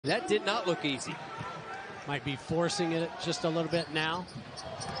That did not look easy. Might be forcing it just a little bit now.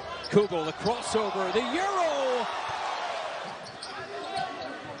 Kugel, the crossover, the Euro!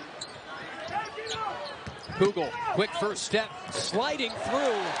 Kugel, quick first step, sliding through.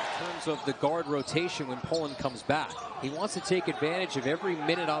 In terms of the guard rotation when Poland comes back, he wants to take advantage of every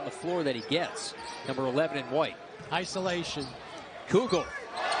minute on the floor that he gets. Number 11 in white. Isolation. Kugel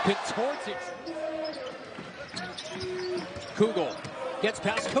contorts it. Kugel gets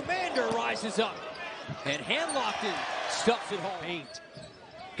past Commander, rises up. And hand locked in, stuffs it home. Paint.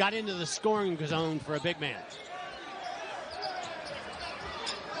 Got into the scoring zone for a big man.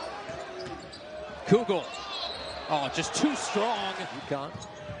 Kugel. Oh, just too strong. UConn.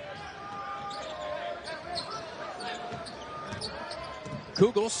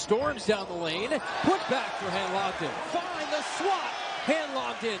 Kugel storms down the lane. Put back for hand locked in. Find the swat. Hand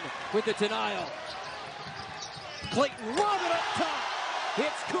locked in with the denial. Clayton lob it up top.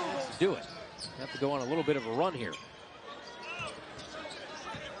 It's Kugel. Do it. Have to go on a little bit of a run here.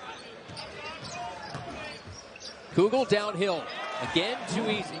 Kugel downhill. Again, too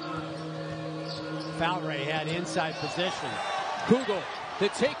easy. Foul Ray had inside position. Kugel, the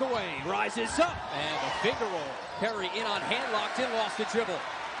takeaway, rises up. And the finger roll. Perry in on hand locked in, lost the dribble.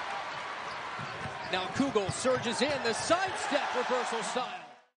 Now Kugel surges in, the sidestep reversal style.